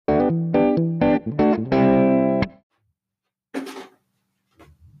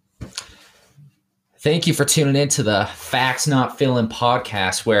Thank you for tuning in to the Facts Not Feeling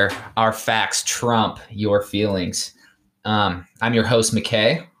podcast, where our facts trump your feelings. I'm your host,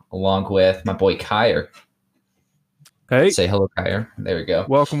 McKay, along with my boy, Kyer. Hey. Say hello, Kyer. There we go.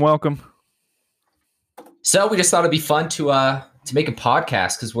 Welcome. So we just thought it'd be fun to make a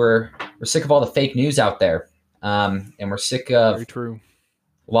podcast because we're sick of all the fake news out there. And we're sick of Very true.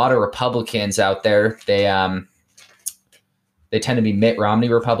 A lot of Republicans out there. They tend to be Mitt Romney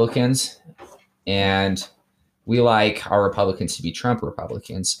Republicans. And we like our Republicans to be Trump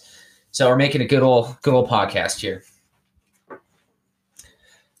Republicans. So we're making a good old podcast here.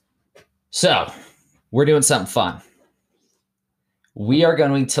 So we're doing something fun. We are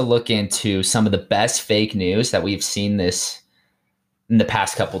going to look into some of the best fake news that we've seen in the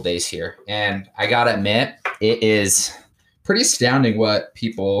past couple of days here. And I got to admit, it is pretty astounding what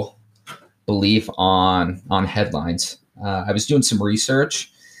people believe on headlines. I was doing some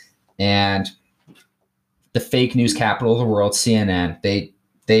research, and the fake news capital of the world, CNN, they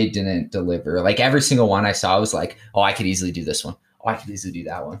didn't deliver. Like every single one I saw was like, oh, I could easily do this one. Oh, I could easily do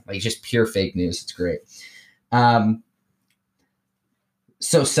that one. Like just pure fake news. It's great.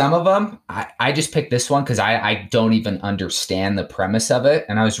 So some of them, I just picked this one because I don't even understand the premise of it.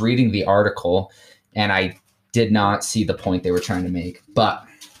 And I was reading the article and I did not see the point they were trying to make. But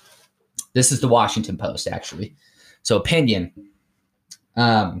this is the Washington Post, actually. So opinion.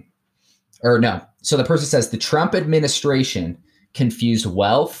 So the person says the Trump administration confused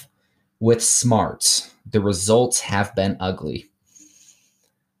wealth with smarts. The results have been ugly.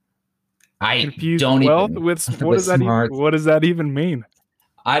 What does that even mean?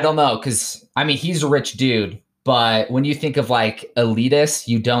 I don't know, because I mean he's a rich dude, but when you think of like elitists,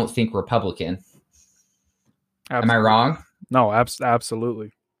 you don't think Republican. Absolutely. Am I wrong? No,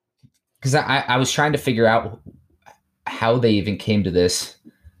 absolutely. Because I was trying to figure out how they even came to this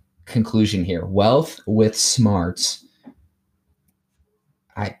conclusion here. Wealth with smarts.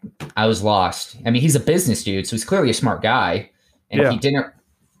 I was lost. I mean, he's a business dude, so he's clearly a smart guy. And he didn't.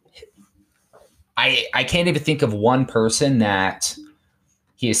 I can't even think of one person that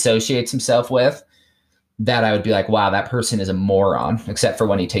he associates himself with that I would be like, wow, that person is a moron, except for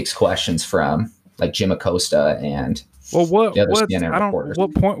when he takes questions from like Jim Acosta and the other CNN reporters.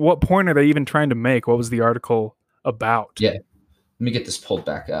 What point are they even trying to make? What was the article about? Yeah. Let me get this pulled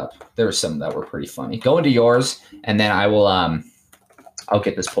back up. There were some that were pretty funny. Go into yours, and then I will. I'll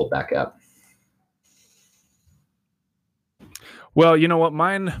get this pulled back up. Well, you know what?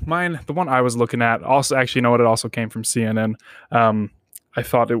 Mine. The one I was looking at also actually, you know what? It also came from CNN. I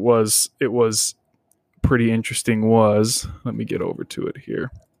thought it was pretty interesting. Let me get over to it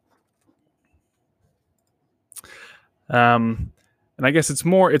here. And I guess it's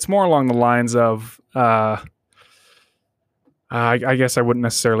more along the lines of. I guess I wouldn't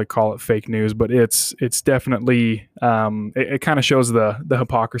necessarily call it fake news, but it's definitely it kind of shows the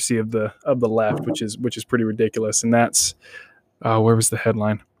hypocrisy of the left, which is pretty ridiculous. And that's where was the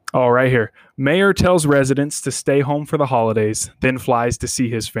headline? Oh, right here. Mayor tells residents to stay home for the holidays, then flies to see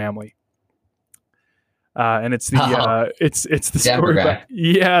his family. And it's the it's the story about,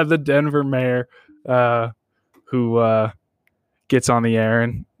 the Denver mayor who gets on the air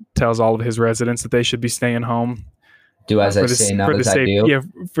and tells all of his residents that they should be staying home. Do as I say, not as I do.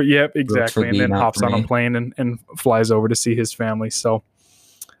 Exactly. And then hops on a plane and flies over to see his family. So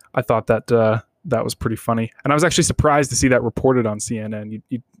I thought that that was pretty funny. And I was actually surprised to see that reported on CNN.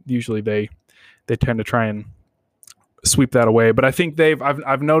 Usually they tend to try and sweep that away. But I think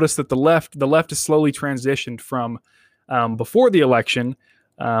I've noticed that the left has slowly transitioned from before the election,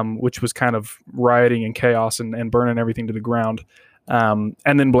 which was kind of rioting and chaos and burning everything to the ground, and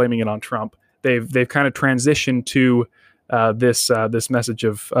then blaming it on Trump. They've kind of transitioned to this message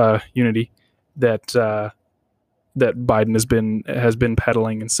of unity that Biden has been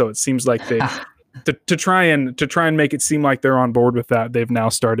peddling, and so it seems like they to try and make it seem like they're on board with that. They've now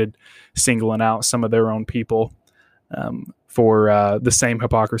started singling out some of their own people for the same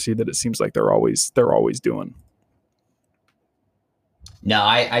hypocrisy that it seems like they're always doing. No,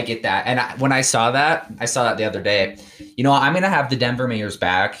 I get that, and when I saw that the other day. You know, I'm gonna have the Denver mayor's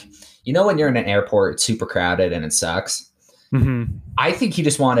back. You know, when you're in an airport, it's super crowded and it sucks. Mm-hmm. I think he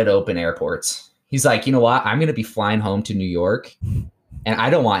just wanted open airports. He's like, you know what? I'm going to be flying home to New York, and I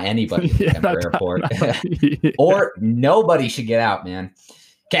don't want anybody in the Denver airport. Or nobody should get out, man.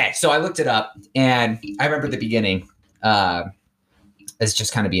 Okay, so I looked it up, and I remember the beginning as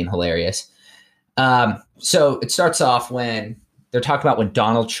just kind of being hilarious. So it starts off when they're talking about when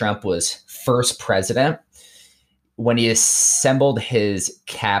Donald Trump was first president. When he assembled his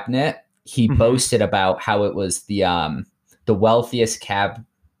cabinet, he boasted about how it was the wealthiest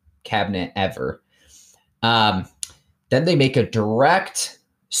cabinet ever. Um, then they make a direct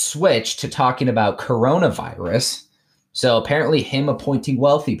switch to talking about coronavirus. So apparently him appointing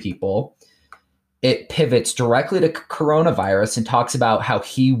wealthy people, it pivots directly to coronavirus and talks about how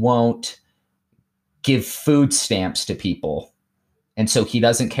he won't give food stamps to people. And so he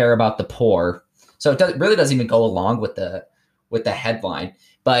doesn't care about the poor. So it really doesn't even go along with the headline.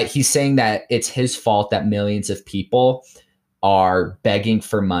 But he's saying that it's his fault that millions of people are begging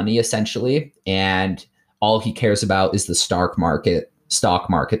for money, essentially. And all he cares about is the stock market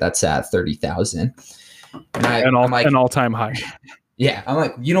that's at 30,000. And an all-time high. Yeah. I'm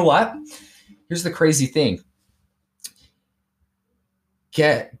like, you know what? Here's the crazy thing.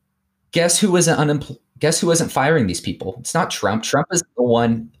 Guess who isn't firing these people? It's not Trump. Trump is the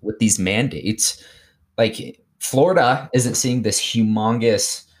one with these mandates. Like Florida isn't seeing this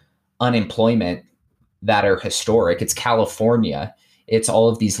humongous unemployment that are historic. It's California. It's all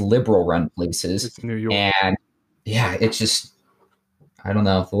of these liberal run places. It's New York. And yeah, it's just, I don't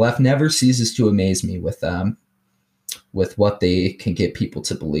know. The left never ceases to amaze me with what they can get people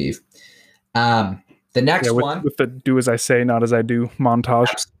to believe. The next one with the do as I say, not as I do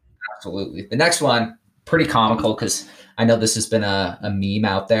montage. Absolutely. The next one, pretty comical because I know this has been a meme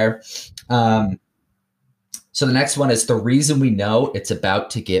out there. So the next one is the reason we know it's about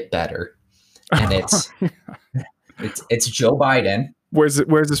to get better. And it's Joe Biden. Where's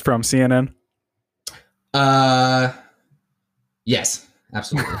this from? CNN? Yes,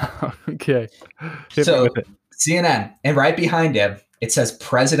 absolutely. Okay. So CNN, and right behind him, it says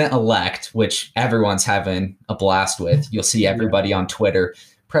President-elect, which everyone's having a blast with. You'll see everybody on Twitter,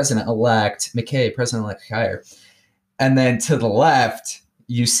 President-elect McKay, President-elect Kyer. And then to the left,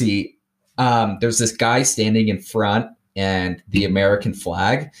 you see there's this guy standing in front and the American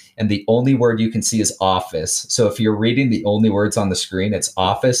flag, and the only word you can see is office. So if you're reading the only words on the screen, it's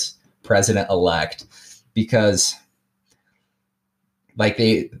office, President-elect, because like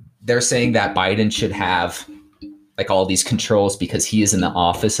they're saying that Biden should have like all these controls because he is in the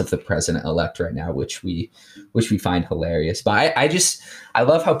office of the president-elect right now, which we find hilarious. But I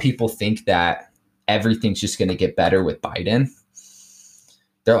love how people think that everything's just going to get better with Biden.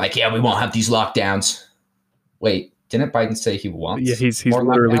 They're like, yeah, we won't have these lockdowns. Wait, didn't Biden say he wants? Yeah,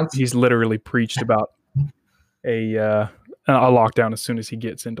 he's literally preached about a lockdown as soon as he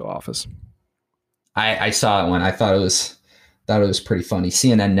gets into office. I saw it when I thought it was pretty funny.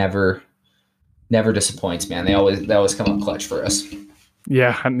 CNN never disappoints, man. They always come up clutch for us.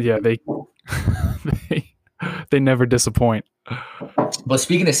 Yeah, they never disappoint. But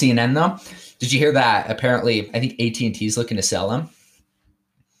speaking of CNN, though, did you hear that? Apparently, I think AT&T is looking to sell them.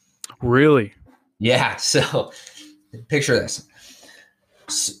 Really? Yeah. So picture this.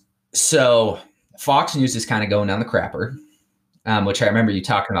 So Fox News is kind of going down the crapper, which I remember you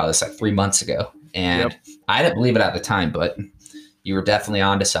talking about this like 3 months ago, and I didn't believe it at the time, but you were definitely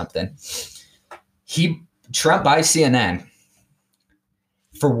onto something. Trump buys CNN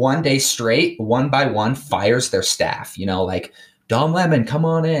for 1 day straight, one by one, fires their staff, like Don Lemon, come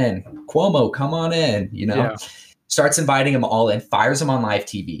on in, Cuomo, come on in, starts inviting them all in, fires them on live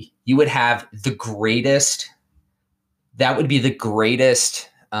TV. You would have that would be the greatest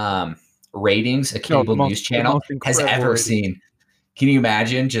ratings a cable news channel has ever seen. Can you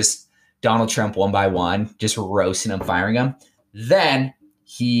imagine just Donald Trump one by one, just roasting them, firing them? Then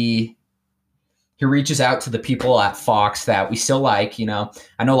he reaches out to the people at Fox that we still like, I know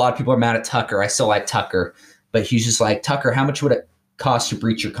a lot of people are mad at Tucker. I still like Tucker, but he's just like, Tucker, how much would it cost to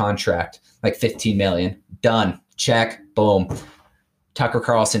breach your contract? Like $15 million. Done. Check. Boom. Tucker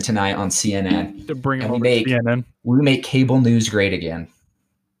Carlson tonight on CNN. To bring him over to CNN. We make cable news great again.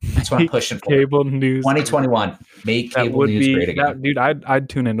 That's what I'm pushing for. Cable news. 2021. Make cable news great again. Dude, I'd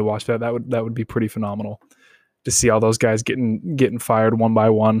tune in to watch that. That would be pretty phenomenal to see all those guys getting fired one by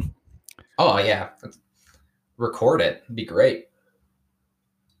one. Oh yeah, record it. It'd be great.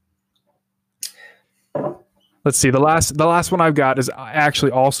 Let's see. The last one I've got is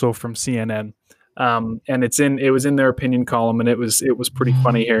actually also from CNN, and it was in their opinion column, and it was pretty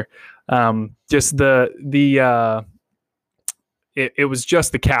funny here. Just it was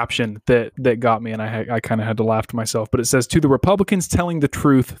just the caption that got me, and I kind of had to laugh to myself. But it says, "To the Republicans telling the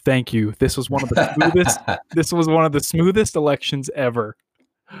truth, thank you. This was one of the smoothest. This was one of the smoothest elections ever."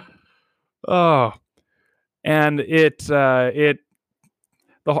 Oh, and the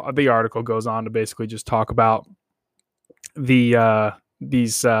article goes on to basically just talk about these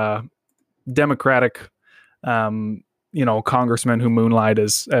Democratic, congressmen who moonlight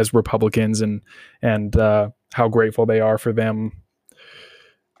as Republicans and how grateful they are for them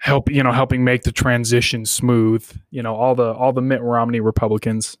helping make the transition smooth. All the Mitt Romney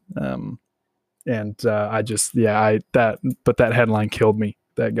Republicans. And that headline killed me.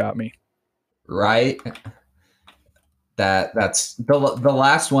 That got me. Right. That's the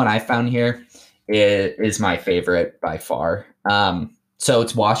last one I found here is my favorite by far. So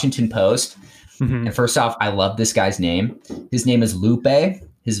it's Washington Post. Mm-hmm. And first off, I love this guy's name. His name is Lupe.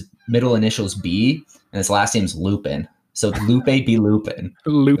 His middle initials B, and his last name's Lupin. So it's Lupe B. Lupin.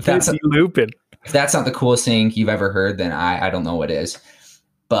 Lupe B. Lupin. If that's not the coolest thing you've ever heard, then I don't know what is.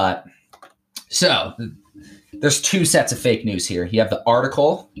 But so there's two sets of fake news here. You have the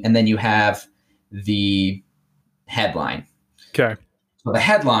article, and then you have the headline. Okay. So the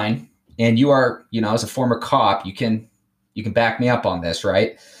headline, and you are, as a former cop, you can back me up on this,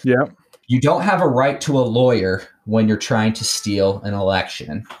 right? Yeah. You don't have a right to a lawyer when you're trying to steal an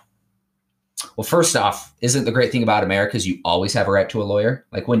election. Well, first off, isn't the great thing about America is you always have a right to a lawyer?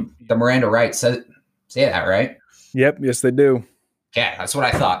 Like when the Miranda rights say that, right? Yep. Yes, they do. Yeah, that's what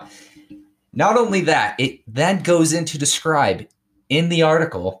I thought. Not only that, it then goes in to describe in the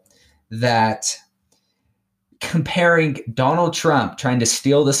article that comparing Donald Trump trying to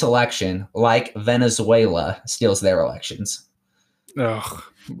steal this election like Venezuela steals their elections. Ugh.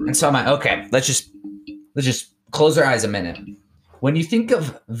 And so I'm like, okay, let's just close our eyes a minute. When you think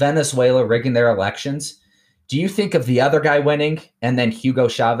of Venezuela rigging their elections, do you think of the other guy winning and then Hugo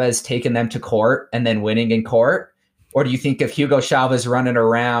Chavez taking them to court and then winning in court? Or do you think of Hugo Chavez running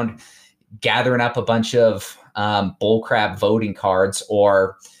around gathering up a bunch of bullcrap voting cards,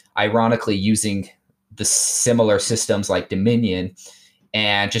 or ironically using the similar systems like Dominion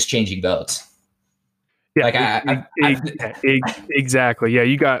and just changing votes? Yeah, exactly. Yeah,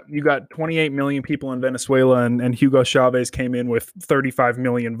 you got 28 million people in Venezuela, and Hugo Chavez came in with 35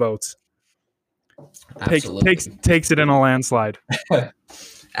 million votes. Absolutely. Takes it in a landslide.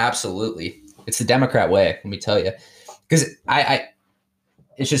 Absolutely. It's the Democrat way, let me tell you. Because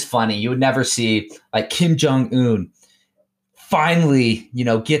it's just funny. You would never see like Kim Jong-un finally,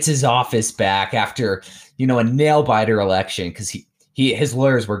 gets his office back after, a nail biter election, because his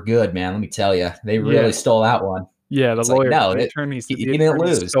lawyers were good, man. Let me tell you, they really stole that one. Yeah, the attorneys didn't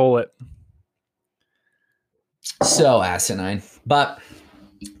lose. Stole it. So asinine, but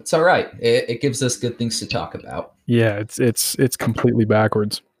it's all right. It gives us good things to talk about. Yeah, it's completely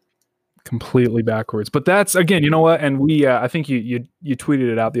backwards. Completely backwards. But that's, again, you know what? And we, I think you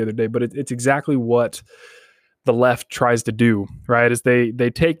tweeted it out the other day, but it's exactly what the left tries to do, right? Is they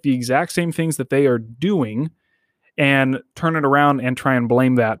take the exact same things that they are doing and turn it around and try and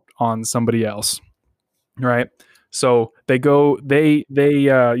blame that on somebody else, right? So they go and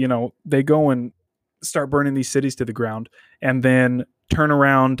start burning these cities to the ground, and then turn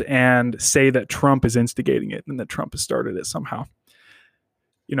around and say that Trump is instigating it and that Trump has started it somehow.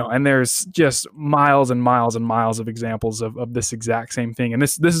 And there's just miles and miles and miles of examples of this exact same thing. And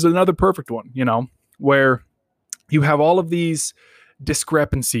this is another perfect one, where you have all of these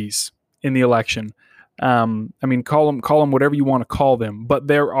discrepancies in the election. I mean, call them whatever you want to call them, but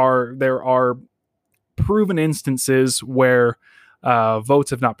there are proven instances where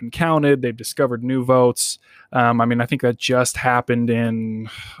votes have not been counted. They've discovered new votes. I mean, I think that just happened in,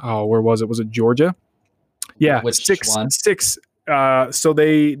 where was it? Was it Georgia? Yeah, six. So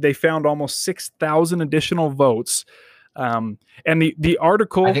they found almost 6,000 additional votes. And the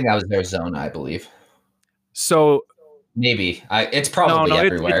article, I think that was Arizona, I believe. So maybe it's probably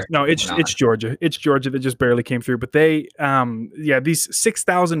everywhere. It's Georgia. It's Georgia that just barely came through. But they, these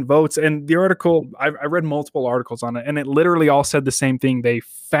 6,000 votes, and the article, I read multiple articles on it, and it literally all said the same thing. They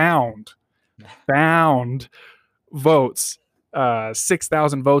found votes,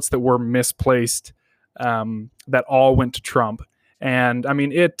 6,000 votes that were misplaced, that all went to Trump. And I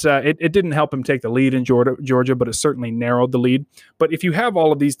mean, it didn't help him take the lead in Georgia, but it certainly narrowed the lead. But if you have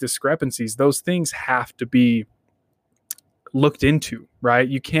all of these discrepancies, those things have to be looked into, right?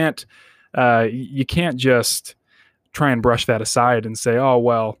 You can't just try and brush that aside and say, oh,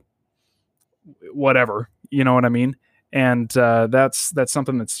 well, whatever, you know what I mean? And that's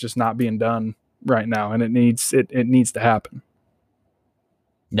something that's just not being done right now, and it needs to happen.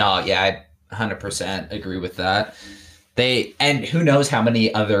 No, yeah, I 100% agree with that. And who knows how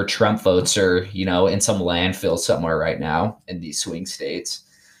many other Trump votes are, in some landfill somewhere right now in these swing states.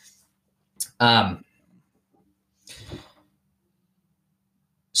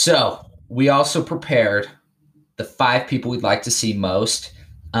 So we also prepared the 5 people we'd like to see most,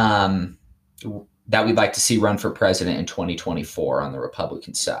 that we'd like to see run for president in 2024 on the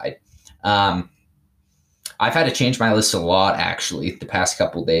Republican side. I've had to change my list a lot, actually, the past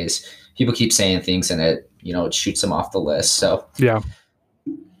couple of days. People keep saying things and it shoots them off the list. So yeah.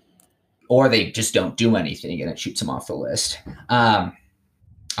 Or they just don't do anything and it shoots them off the list.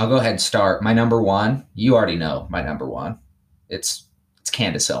 I'll go ahead and start. My number one, you already know my number one. It's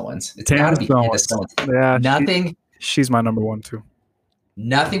Candace Owens. It's got to be Candace Owens. Yeah, she's my number one too.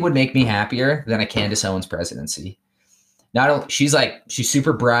 Nothing would make me happier than a Candace Owens presidency. She's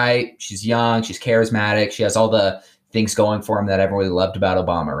super bright, she's young, she's charismatic, she has all the things going for him that everyone really loved about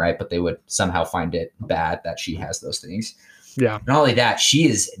Obama, right? But they would somehow find it bad that she has those things. Yeah. Not only that, she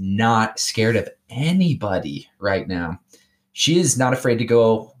is not scared of anybody right now. She is not afraid to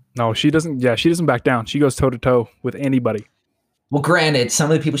go. No, she doesn't. Yeah, she doesn't back down. She goes toe to toe with anybody. Well, granted,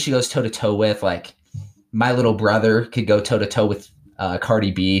 some of the people she goes toe to toe with, like my little brother, could go toe to toe with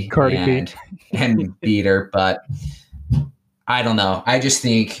Cardi B and beat her, but I don't know. I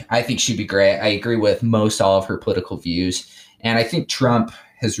think she'd be great. I agree with most all of her political views, and I think Trump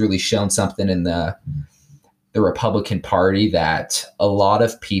has really shown something in the Republican Party that a lot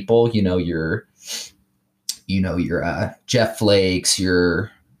of people, your Jeff Flakes,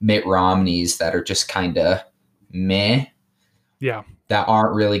 your Mitt Romneys that are just kind of meh, yeah, that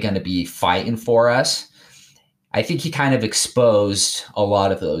aren't really going to be fighting for us. I think he kind of exposed a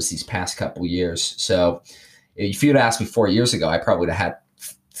lot of those these past couple years. So if you'd asked me 4 years ago, I probably would have had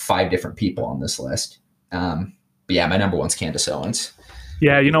 5 different people on this list. But yeah, my number one's Candace Owens.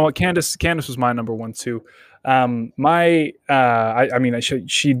 Yeah, you know what? Candace was my number one too. I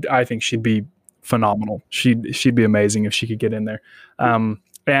think she'd be phenomenal. She'd be amazing if she could get in there.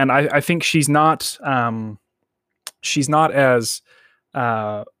 And I think she's not as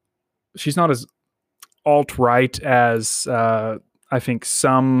alt-right as I think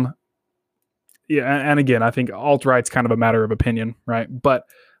some. Yeah, and again, I think alt-right's kind of a matter of opinion, right? But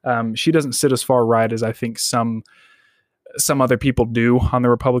she doesn't sit as far right as I think some other people do on the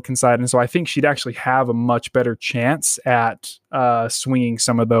Republican side. And so I think she'd actually have a much better chance at swinging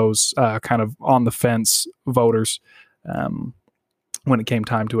some of those kind of on the fence voters when it came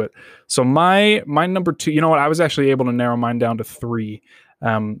time to it. So my number two, you know what? I was actually able to narrow mine down to 3.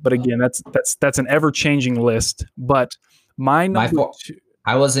 But again, that's an ever-changing list. But my number two,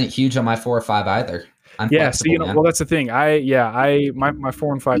 I wasn't huge on my 4 or 5 either. So well, that's the thing. My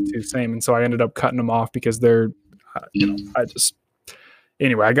 4 and 5 too, same. And so I ended up cutting them off because they're,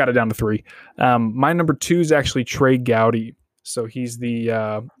 anyway, I got it down to 3. My number 2 is actually Trey Gowdy. So he's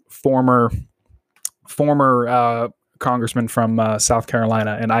the former congressman from South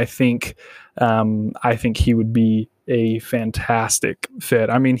Carolina, and I think he would be a fantastic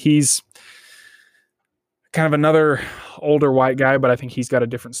fit. I mean, he's kind of another older white guy, but I think he's got a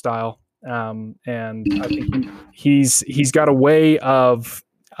different style, and I think he's got a way of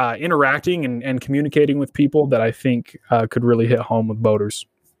interacting and communicating with people that I think could really hit home with voters.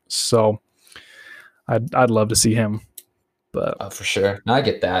 So I'd love to see him. But for sure, no, I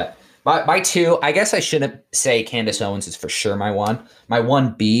get that. My 2, I guess I shouldn't say Candace Owens is for sure my 1. My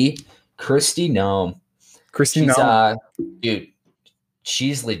 1B, Kristi Noem. Dude,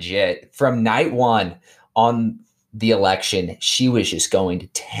 she's legit. From night 1 on the election, she was just going to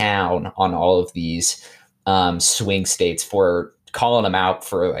town on all of these swing states for calling them out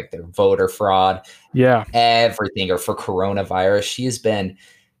for like their voter fraud. Yeah. Everything, or for coronavirus. She has been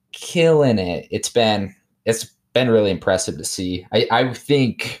killing it. It's been really impressive to see. I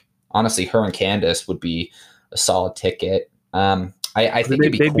think honestly, her and Candace would be a solid ticket. I think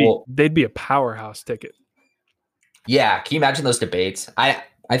it'd be cool. They'd be a powerhouse ticket. Yeah. Can you imagine those debates? I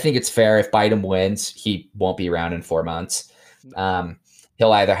think it's fair if Biden wins, he won't be around in 4 months.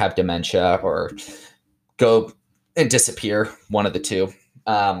 He'll either have dementia or go and disappear, one of the two.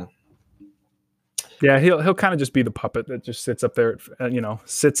 Yeah, he'll kind of just be the puppet that just sits up there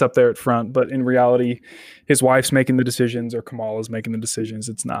at front. But in reality, his wife's making the decisions or Kamala's making the decisions.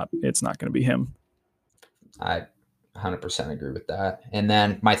 It's not going to be him. I 100% agree with that. And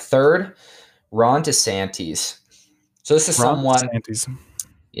then my 3rd, Ron DeSantis. So this is someone. DeSantis.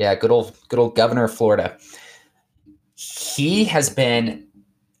 Yeah, good old governor of Florida. Trump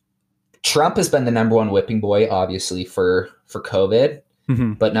has been the number 1 whipping boy, obviously, for COVID.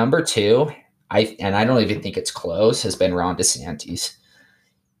 Mm-hmm. But number 2, I don't even think it's close, has been Ron DeSantis.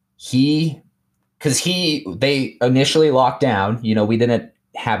 They initially locked down, we didn't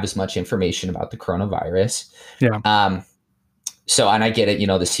have as much information about the coronavirus. Yeah. So, and I get it, the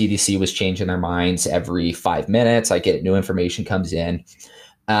CDC was changing their minds every 5 minutes. I get it. New information comes in.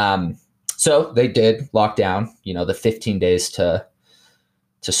 So they did lock down, the 15 days to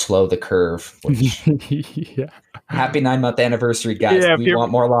slow the curve. Which, yeah. Happy 9-month anniversary, guys. Yeah, we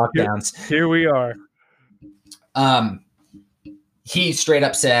want more lockdowns. Here we are. He straight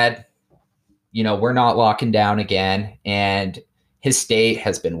up said, we're not locking down again. And his state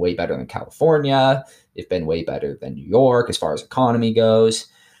has been way better than California. They've been way better than New York as far as economy goes.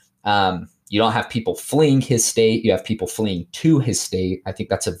 You don't have people fleeing his state. You have people fleeing to his state. I think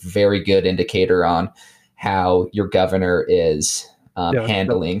that's a very good indicator on how your governor is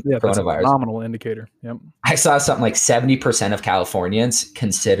handling coronavirus. That's a phenomenal indicator. Yep. I saw something like 70% of Californians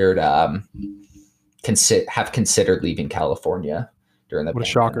have considered leaving California during the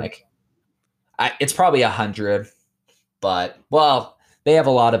pandemic. It's probably 100, but they have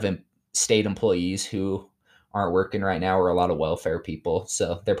a lot of state employees who aren't working right now, or a lot of welfare people,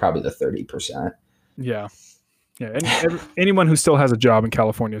 so they're probably the 30%. Yeah. And anyone who still has a job in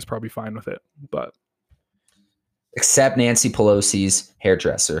California is probably fine with it, but except Nancy Pelosi's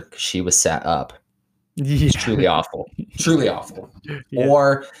hairdresser, because she was set up. Yeah. It's truly awful. Truly awful. Yeah.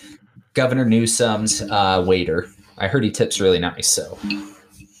 Or Governor Newsom's waiter. I heard he tips really nice. So,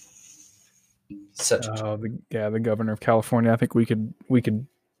 the governor of California. I think we could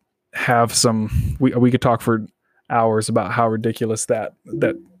have some. We could talk for hours about how ridiculous that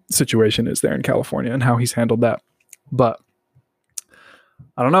situation is there in California and how he's handled that. But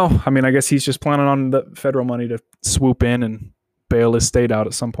I don't know. I mean, I guess he's just planning on the federal money to swoop in and bail his state out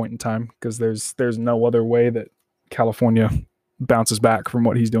at some point in time, because there's no other way that California bounces back from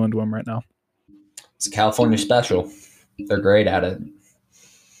what he's doing to him right now. It's a California special. They're great at it.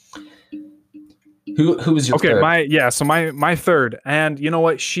 Who was your third? So my third, and you know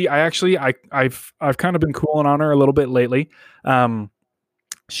what? I've kind of been cooling on her a little bit lately.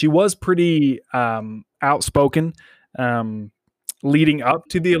 She was pretty outspoken leading up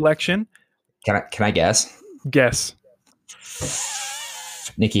to the election. Can I guess? Guess.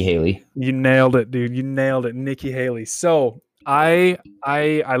 Nikki Haley. You nailed it, dude. You nailed it, Nikki Haley. So I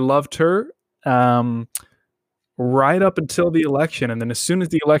loved her right up until the election, and then as soon as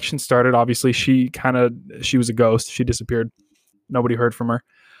the election started, obviously she was a ghost. She disappeared. Nobody heard from her.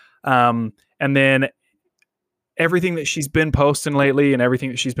 And then everything that she's been posting lately and everything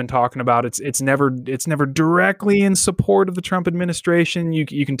that she's been talking about, it's never directly in support of the Trump administration.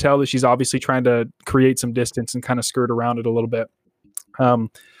 You can tell that she's obviously trying to create some distance and kind of skirt around it a little bit.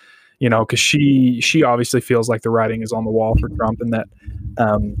 Because she obviously feels like the writing is on the wall for Trump, and that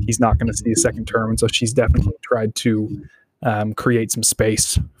he's not going to see a second term. And so she's definitely tried to create some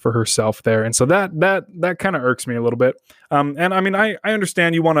space for herself there. And so that kind of irks me a little bit. And I mean, I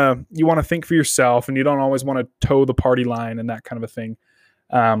understand you want to think for yourself, and you don't always want to toe the party line and that kind of a thing.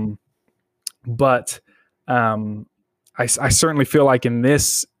 But I certainly feel like in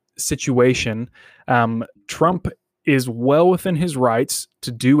this situation, Trump is well within his rights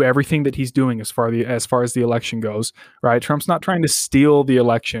to do everything that he's doing as far as the election goes, right? Trump's not trying to steal the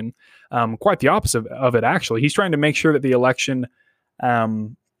election. Quite the opposite of it, actually. He's trying to make sure that the election,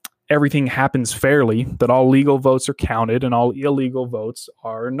 everything happens fairly, that all legal votes are counted and all illegal votes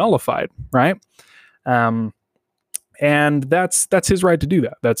are nullified, right? And that's his right to do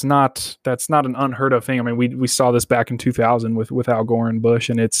that. That's not an unheard of thing. I mean, we saw this back in 2000 with Al Gore and Bush,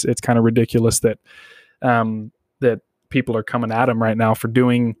 and it's kind of ridiculous that that people are coming at him right now for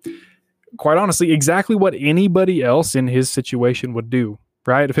doing, quite honestly, exactly what anybody else in his situation would do,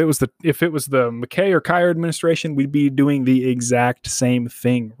 right? If it was the McKay or Kyer administration, we'd be doing the exact same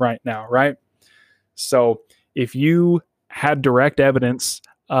thing right now, right? So if you had direct evidence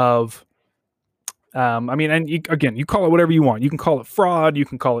of, you call it whatever you want. You can call it fraud. You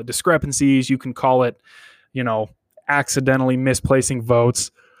can call it discrepancies. You can call it, accidentally misplacing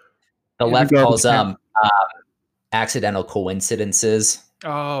votes. The left calls accidental coincidences.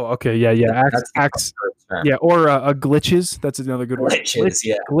 Oh, okay. Yeah. Or glitches. That's another good word. Glitches,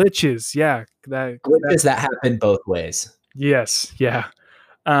 yeah. Glitches, yeah. Glitches that happen both ways. Yes, yeah.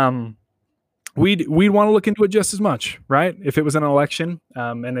 We'd want to look into it just as much, right? If it was an election,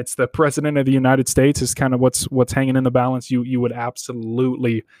 and it's the president of the United States is kind of what's hanging in the balance, you would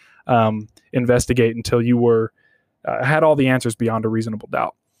absolutely investigate until you were had all the answers beyond a reasonable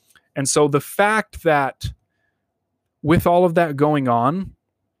doubt. And so the fact that with all of that going on,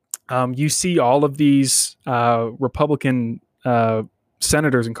 you see all of these Republican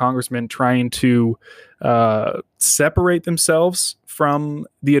senators and congressmen trying to separate themselves from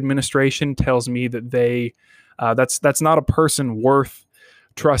the administration tells me that that's not a person worth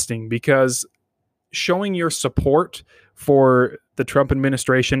trusting, because showing your support for the Trump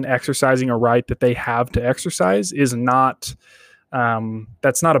administration exercising a right that they have to exercise is not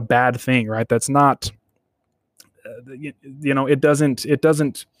that's not a bad thing, right? That's not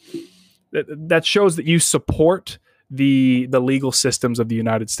that shows that you support the legal systems of the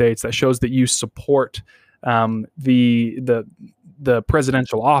United States. That shows that you support the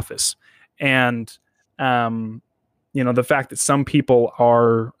presidential office. And the fact that some people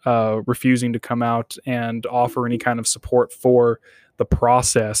are refusing to come out and offer any kind of support for the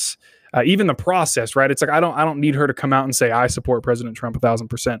process, even the process, right? It's like, I don't need her to come out and say, I support President Trump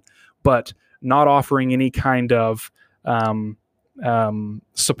 1,000%, but not offering any kind of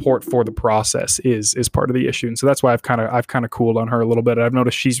support for the process is part of the issue. And so that's why I've kind of cooled on her a little bit. I've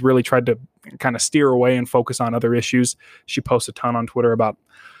noticed she's really tried to kind of steer away and focus on other issues. She posts a ton on Twitter about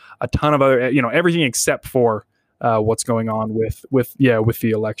a ton of other, everything except for what's going on with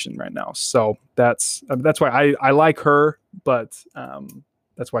the election right now. So that's why I like her, but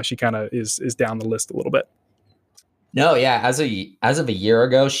that's why she kind of is down the list a little bit. No, yeah. As of a year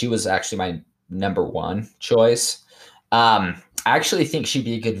ago, she was actually my number one choice. I actually think she'd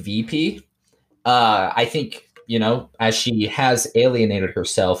be a good VP. I think, as she has alienated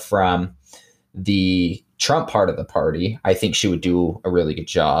herself from the Trump part of the party, I think she would do a really good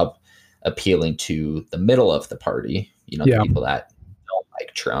job appealing to the middle of the party, the people that don't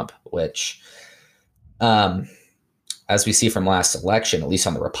like Trump, which, as we see from last election, at least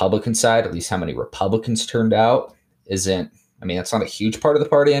on the Republican side, at least how many Republicans turned out that's not a huge part of the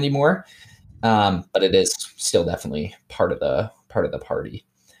party anymore. But it is still definitely part of the party.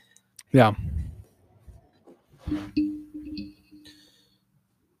 Yeah.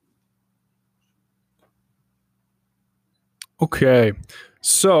 Okay.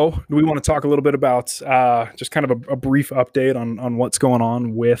 So do we want to talk a little bit about just kind of a brief update on what's going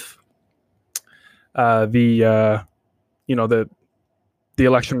on with the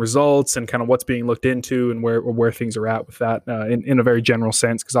election results and kind of what's being looked into and where things are at with that in a very general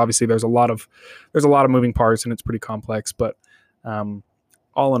sense, because obviously there's a lot of moving parts and it's pretty complex, but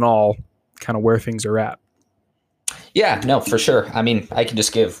all in all, kind of where things are at. Yeah, no, for sure. I can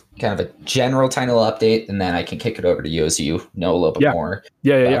just give kind of a general tiny little update, and then I can kick it over to you as you know a little bit more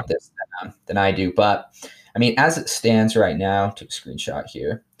about this than I do. But as it stands right now, take a screenshot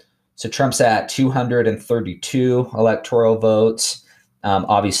here. So Trump's at 232 electoral votes.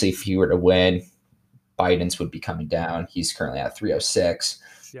 Obviously, if he were to win, Biden's would be coming down. He's currently at 306.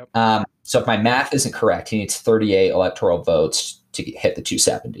 Yep. So if my math isn't correct, he needs 38 electoral votes to hit the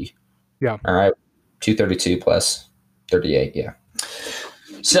 270. Yeah. All right. 232 plus 38. Yeah.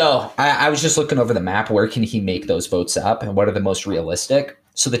 So I was just looking over the map. Where can he make those votes up and what are the most realistic?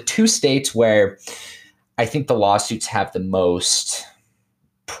 So the two states where I think the lawsuits have the most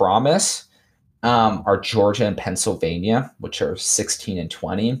promise are Georgia and Pennsylvania, which are 16 and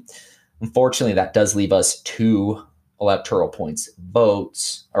 20. Unfortunately, that does leave us 2 electoral points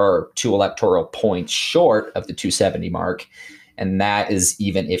short of the 270 mark. And that is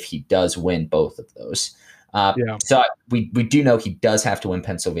even if he does win both of those. So we do know he does have to win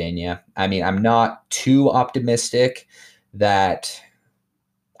Pennsylvania. I'm not too optimistic that,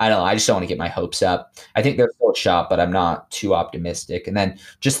 I don't know, I just don't want to get my hopes up. I think there's still a shot, but I'm not too optimistic. And then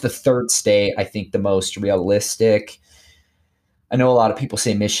just the third state, I think the most realistic, I know a lot of people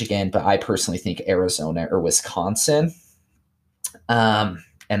say Michigan, but I personally think Arizona or Wisconsin. And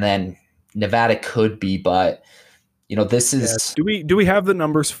then Nevada could be, but this is. Do we have the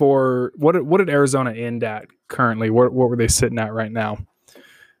numbers for what did Arizona end at currently? What were they sitting at right now?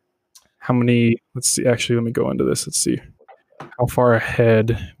 How many? Let's see. Actually, let me go into this. Let's see. How far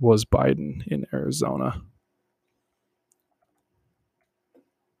ahead was Biden in Arizona?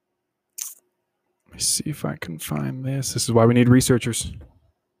 Let me see if I can find this. This is why we need researchers.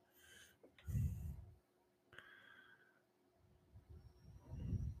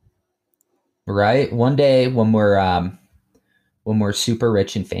 Right. One day when we're super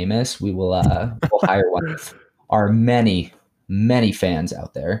rich and famous, we'll hire one of our many, many fans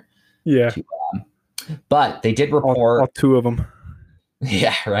out there. Yeah. But they did report all 2 of them.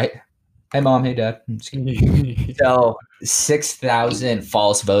 Yeah, right. Hey, Mom. Hey, Dad. So 6,000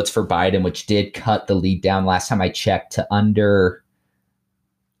 false votes for Biden, which did cut the lead down last time I checked to under,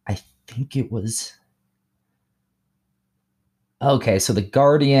 I think it was. Okay, so the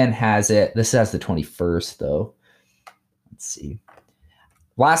Guardian has it. This has the 21st, though. Let's see.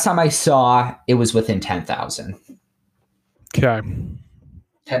 Last time I saw, it was within 10,000. Okay.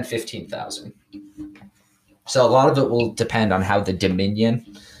 10, 15,000. So a lot of it will depend on how the Dominion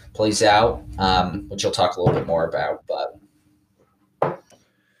plays out, which you'll talk a little bit more about. But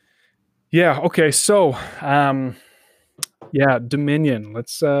yeah, okay. So, Dominion.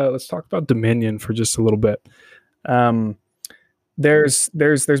 Let's talk about Dominion for just a little bit. There's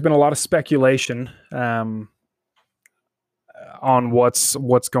been a lot of speculation on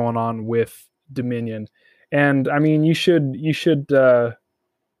what's going on with Dominion, and you should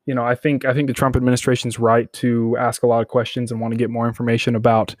I think the Trump administration's right to ask a lot of questions and want to get more information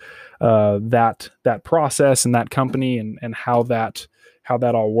about that process and that company and how that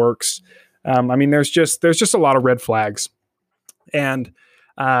all works. There's just a lot of red flags And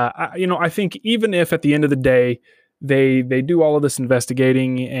I think even if at the end of the day they do all of this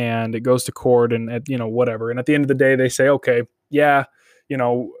investigating and it goes to court and whatever, and at the end of the day they say, okay, yeah,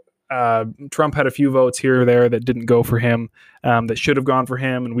 Trump had a few votes here or there that didn't go for him, that should have gone for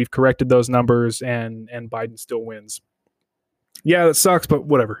him, and we've corrected those numbers, and Biden still wins. Yeah, that sucks, but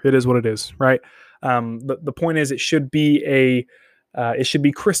whatever. It is what it is, right? The point is, it should be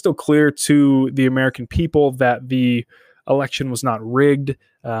crystal clear to the American people that the election was not rigged,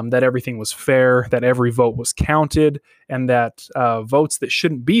 that everything was fair, that every vote was counted, and that votes that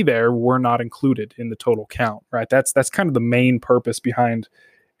shouldn't be there were not included in the total count. Right? That's kind of the main purpose behind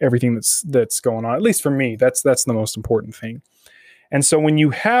everything that's going on. At least for me, that's the most important thing. And so when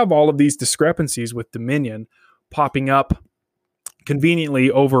you have all of these discrepancies with Dominion popping up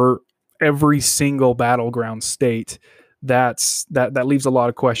conveniently over every single battleground state, that leaves a lot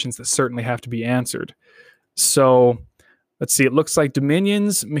of questions that certainly have to be answered. So let's see. It looks like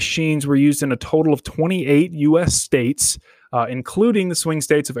Dominion's machines were used in a total of 28 U.S. states, including the swing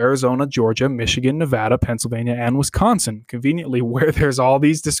states of Arizona, Georgia, Michigan, Nevada, Pennsylvania, and Wisconsin. Conveniently, where there's all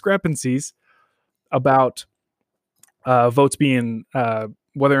these discrepancies about votes being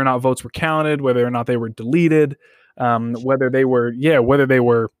whether or not votes were counted, whether or not they were deleted. Whether they were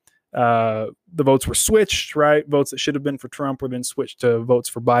the votes were switched, right? Votes that should have been for Trump were then switched to votes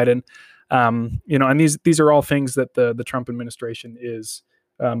for Biden. And these are all things that the Trump administration is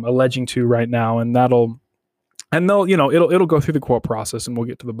alleging to right now, and it'll go through the court process, and we'll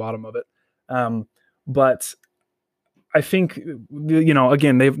get to the bottom of it. But I think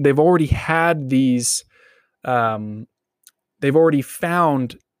again they've already had these. They've already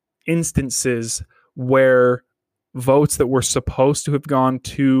found instances where votes that were supposed to have gone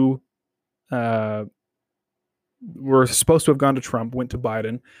to Trump went to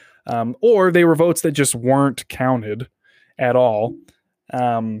Biden, or they were votes that just weren't counted at all,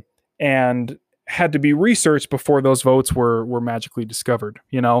 and had to be researched before those votes were magically discovered.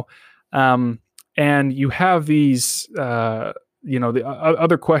 And you have these the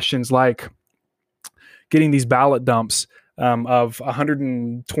other questions like getting these ballot dumps of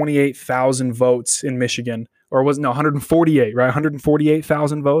 128,000 votes in Michigan. Or was it 148, right?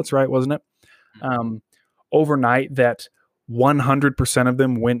 148,000 votes, right? Wasn't it? Overnight, that 100% of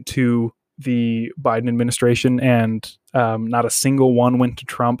them went to the Biden administration, and not a single one went to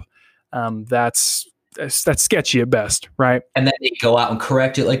Trump. That's sketchy at best, right? And then they go out and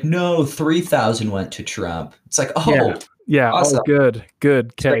correct it, like, no, 3,000 went to Trump. It's like, yeah, awesome. Oh, good,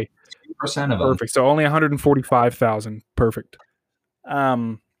 okay. 2% of them. Perfect. So only 145,000. Perfect.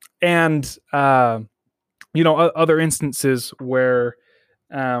 Other instances where,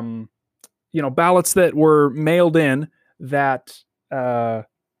 ballots that were mailed in that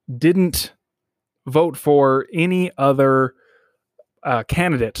didn't vote for any other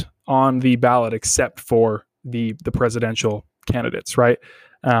candidate on the ballot except for the presidential candidates, right?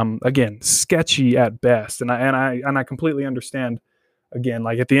 Again, sketchy at best, and I completely understand. Again,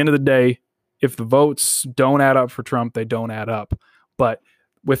 like at the end of the day, if the votes don't add up for Trump, they don't add up. But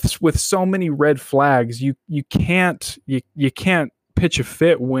with so many red flags, you can't pitch a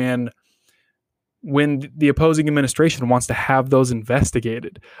fit when the opposing administration wants to have those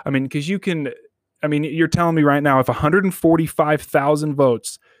investigated. I mean, because you're telling me right now, if 145,000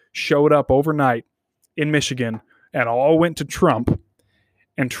 votes showed up overnight in Michigan and all went to Trump,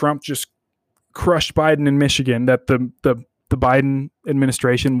 and Trump just crushed Biden in Michigan, that the Biden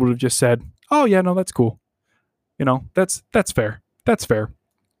administration would have just said, "Oh yeah, no, that's cool. That's fair. That's fair."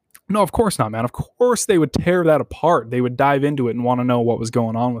 No, of course not, man. Of course they would tear that apart. They would dive into it and want to know what was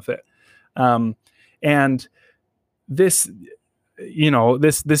going on with it. And this,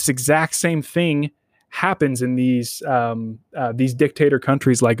 this exact same thing happens in these dictator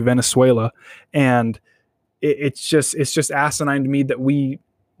countries like Venezuela, and it's just asinine to me that we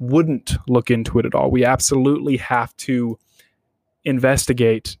wouldn't look into it at all. We absolutely have to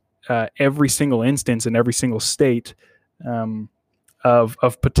investigate every single instance in every single state of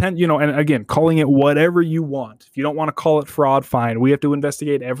potential, and again, calling it whatever you want. If you don't want to call it fraud, fine. We have to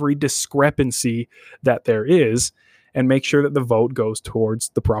investigate every discrepancy that there is and make sure that the vote goes towards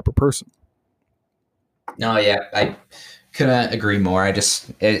the proper person. No, yeah, I couldn't agree more.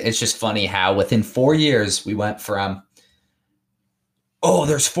 It's just funny how within 4 years we went from, oh,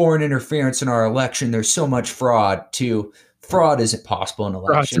 there's foreign interference in our election, there's so much fraud, to fraud isn't possible in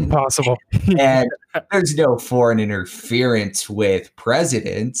election. Fraud's impossible. And there's no foreign interference with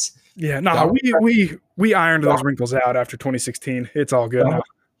presidents. Yeah, no, we ironed those wrinkles out after 2016. It's all good now.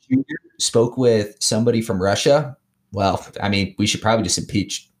 Spoke with somebody from Russia. Well, I mean, we should probably just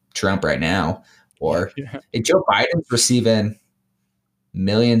impeach Trump right now. Or Joe Biden's receiving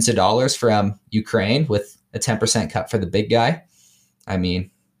millions of dollars from Ukraine with a 10% cut for the big guy. I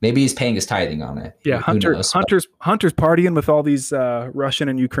mean, maybe he's paying his tithing on it. Yeah, Hunter's partying with all these Russian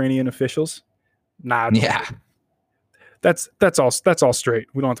and Ukrainian officials. Nah, yeah, that's all straight.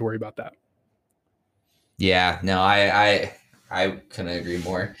 We don't have to worry about that. Yeah, no, I couldn't agree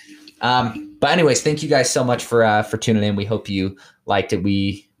more. But anyways, thank you guys so much for tuning in. We hope you liked it.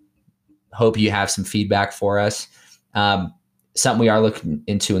 We hope you have some feedback for us. Something we are looking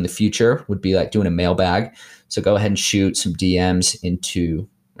into in the future would be like doing a mailbag. So go ahead and shoot some DMs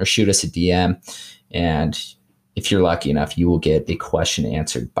or shoot us a DM. And if you're lucky enough, you will get a question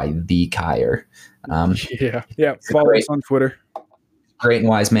answered by the Kyer. Yeah. Follow us on Twitter. Great and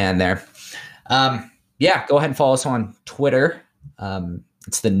wise man there. Yeah, go ahead and follow us on Twitter.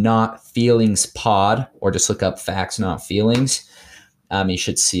 It's the Not Feelings Pod, or just look up Facts Not Feelings. You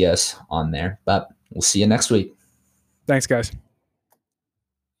should see us on there, but we'll see you next week. Thanks, guys.